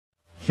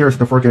here's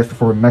the forecast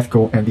for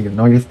Mexico and the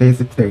United States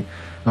today.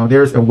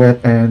 There's a wet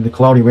and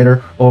cloudy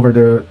weather over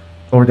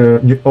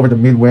the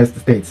Midwest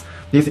states.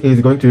 This is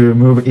going to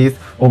move east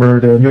over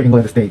the New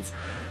England states.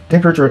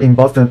 Temperature in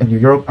Boston and New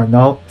York are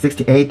now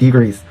 68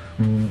 degrees.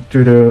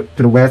 To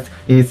the west,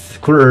 it's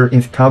cooler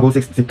in Chicago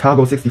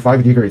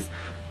 65 degrees.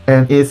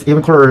 And it's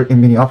even cooler in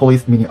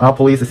Minneapolis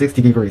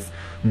 60 degrees.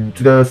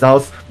 To the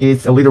south,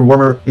 it's a little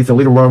warmer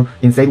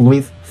in St.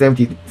 Louis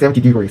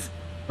 70 degrees.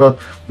 But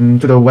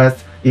to the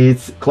west,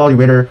 it's cloudy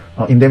weather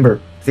in Denver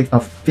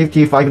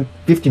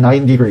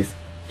 59 degrees.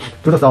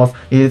 To the south,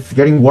 it's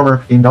getting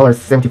warmer in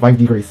Dallas 75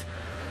 degrees.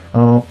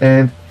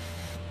 And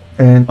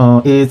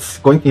it's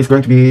going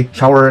to be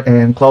shower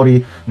and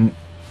cloudy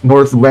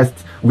northwest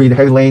with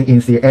heavy rain in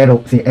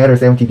Seattle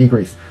 70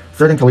 degrees.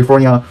 Southern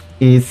California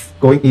is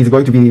going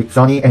to be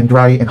sunny and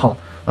dry and hot.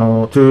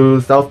 To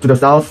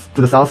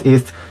the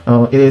southeast,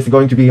 it is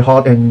going to be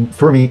hot and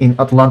stormy in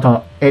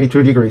Atlanta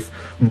 82 degrees.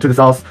 To the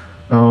south,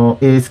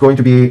 it's going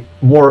to be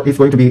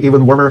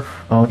even warmer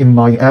in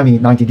Miami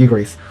 90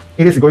 degrees.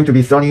 It is going to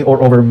be sunny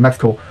all over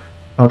Mexico.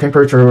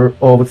 Temperature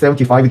of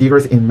 75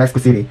 degrees in Mexico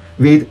City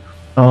with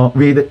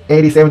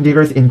 87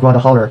 degrees in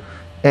Guadalajara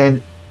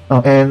and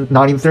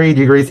 93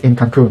 degrees in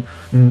Cancun.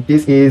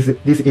 This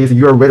is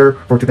your weather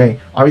for today.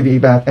 I will be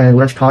back at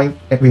lunchtime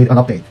with an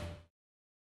update.